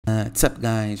What's up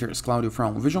guys, here's Claudio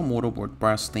from Visual Modo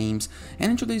WordPress themes,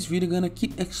 and in today's video we're gonna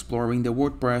keep exploring the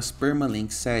WordPress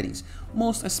permalink settings.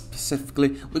 Most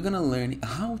specifically, we're gonna learn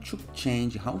how to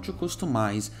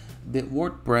customize the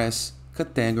WordPress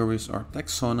categories or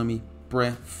taxonomy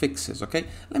prefixes, okay?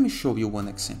 Let me show you one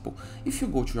example. If you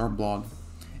go to your blog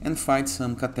and find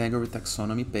some category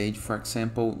taxonomy page, for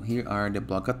example, here are the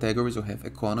blog categories. You have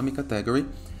economy category.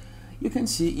 You can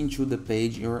see into the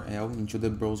page URL, into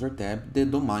the browser tab, the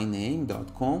domain name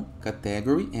 .com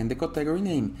category and the category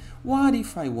name. What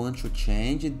if I want to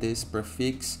change this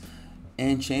prefix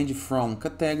and change from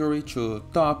category to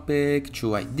topic,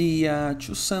 to idea,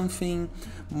 to something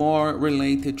more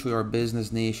related to your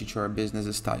business niche, to your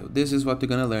business style? This is what you're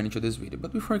gonna learn into this video.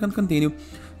 But before I can continue,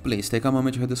 please take a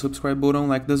moment to hit the subscribe button,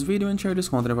 like this video, and share this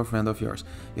content with a friend of yours.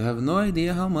 You have no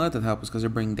idea how much it helps, because I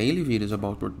bring daily videos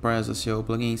about WordPress, SEO,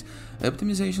 plugins,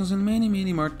 optimizations, and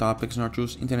many more topics in our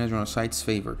choose international sites'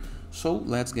 favor. So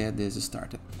let's get this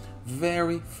started.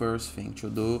 Very first thing to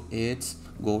do is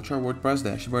go to our WordPress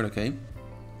dashboard, okay?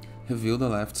 Review the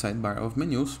left sidebar of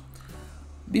menus.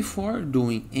 Before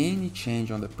doing any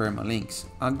change on the permalinks,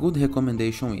 a good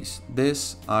recommendation is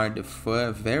these are the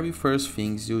very first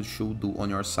things you should do on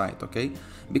your site, okay?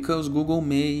 Because Google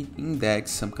may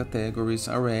index some categories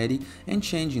already, and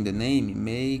changing the name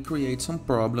may create some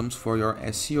problems for your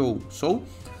SEO. So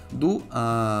do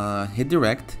a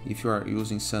redirect. If you are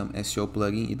using some SEO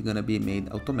plugin, it's gonna be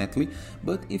made automatically,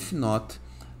 but if not,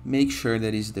 make sure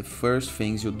that is the first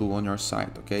things you do on your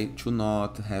site, okay, to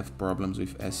not have problems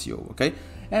with SEO, okay?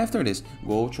 After this,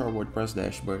 go to our WordPress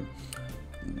dashboard,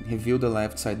 review the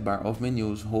left sidebar of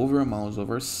menus, hover your mouse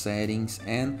over settings,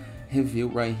 and review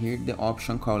right here the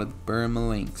option called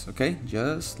permalinks, okay,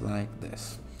 just like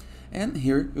this. And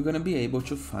here you're gonna be able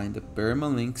to find the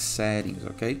permalink settings,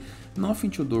 okay?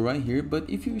 Nothing to do right here, but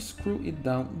if you scroll it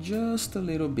down just a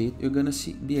little bit, you're gonna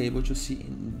be able to see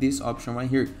this option right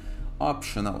here,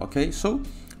 optional, okay? So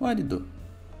what do you do?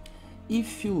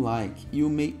 If you like, you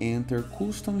may enter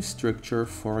custom structure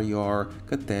for your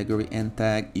category and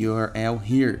tag URL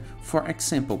here. For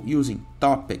example, using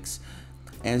topics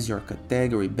as your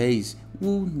category base,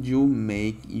 would you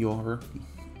make your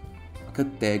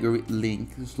category link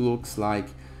looks like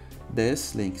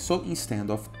this link? So instead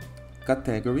of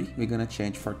category, we're gonna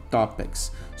change for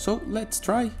topics. So let's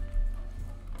try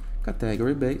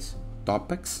category base,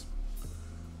 topics.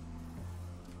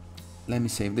 Let me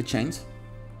save the change.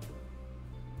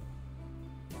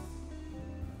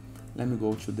 Let me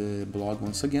go to the blog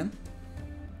once again.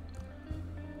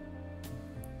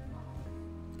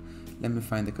 Let me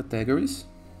find the categories.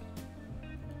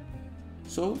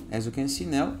 So as you can see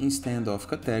now, instead of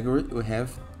category, we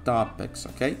have topics,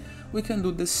 okay? We can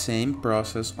do the same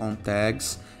process on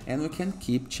tags, and we can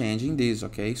keep changing these,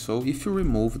 okay? So if you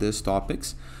remove these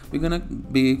topics, we're gonna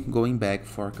be going back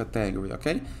for category,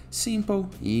 okay? Simple,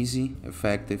 easy,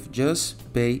 effective.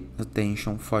 Just pay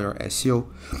attention for your SEO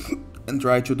and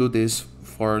try to do this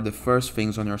for the first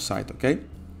things on your site, okay?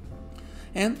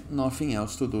 And nothing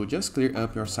else to do, just clear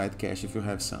up your site cache if you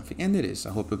have something, and it is.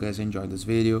 I hope you guys enjoyed this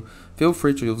video. Feel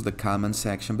free to use the comment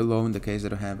section below in the case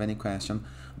that you have any question.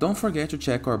 Don't forget to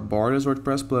check our Borders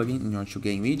WordPress plugin in order to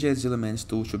gain widgets, elements,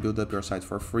 tools to build up your site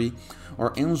for free,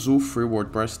 or Enzo free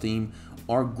WordPress theme,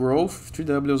 or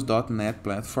growth3ws.net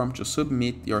platform to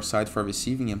submit your site for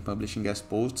receiving and publishing guest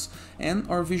posts, and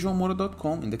our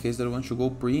visualmodo.com in the case that you want to go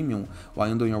premium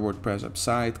while doing your WordPress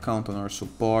website. Count on our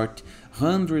support,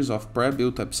 hundreds of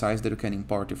pre-built websites that you can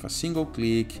import with a single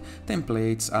click,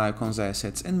 templates, icons,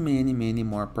 assets, and many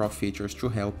more pro features to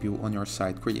help you on your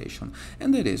site creation.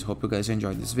 And that is, hope you guys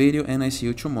enjoyed this video, and I see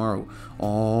you tomorrow.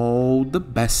 All the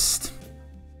best!